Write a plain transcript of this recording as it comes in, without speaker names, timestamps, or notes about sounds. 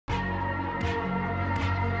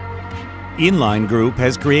Inline Group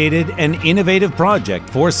has created an innovative project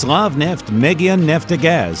for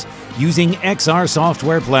Slavneft-Megionneftegas using IKSAR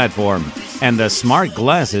software platform and the smart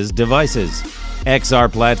glasses devices.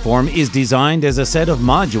 IKSAR platform is designed as a set of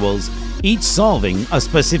modules, each solving a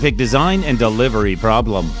specific design and delivery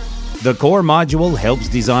problem. The core module helps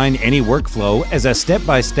design any workflow as a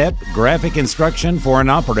step-by-step graphic instruction for an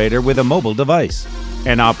operator with a mobile device.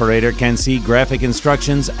 An operator can see graphic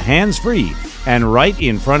instructions hands-free and right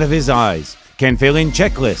in front of his eyes, can fill in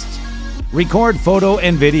checklists, record photo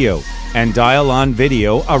and video, and dial on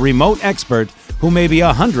video a remote expert who may be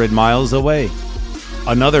 100 miles away.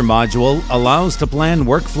 Another module allows to plan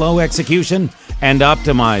workflow execution and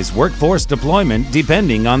optimize workforce deployment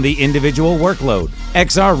depending on the individual workload.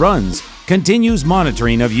 IKSAR Runs continues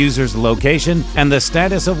monitoring of users' location and the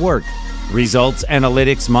status of work. Results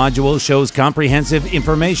Analytics module shows comprehensive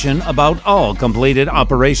information about all completed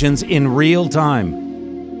operations in real time.